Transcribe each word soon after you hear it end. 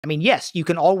I mean, yes, you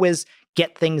can always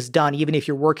get things done, even if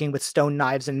you're working with stone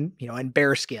knives and, and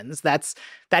bear skins. That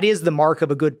is the mark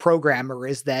of a good programmer,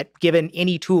 is that given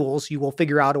any tools, you will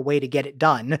figure out a way to get it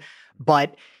done.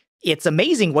 But it's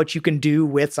amazing what you can do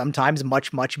with sometimes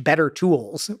much, much better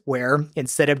tools, where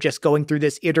instead of just going through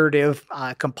this iterative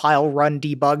compile, run,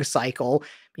 debug cycle,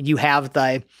 you have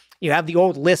the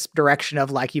old Lisp direction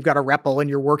of like you've got a REPL and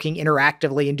you're working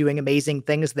interactively and doing amazing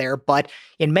things there. But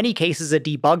in many cases, a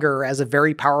debugger has a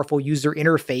very powerful user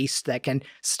interface that can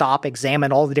stop,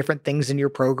 examine all the different things in your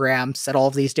program, set all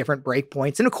of these different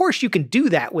breakpoints. And of course, you can do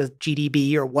that with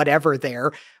GDB or whatever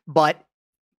there, but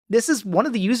this is one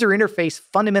of the user interface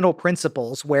fundamental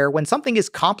principles where when something is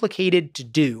complicated to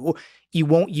do, you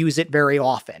won't use it very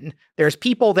often. There's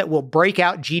people that will break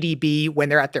out GDB when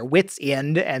they're at their wits'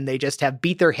 end and they just have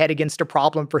beat their head against a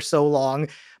problem for so long.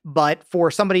 But for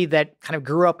somebody that kind of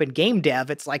grew up in game dev,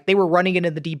 it's like they were running it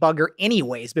in the debugger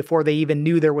anyways before they even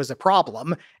knew there was a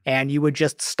problem. And you would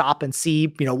just stop and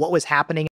see, what was happening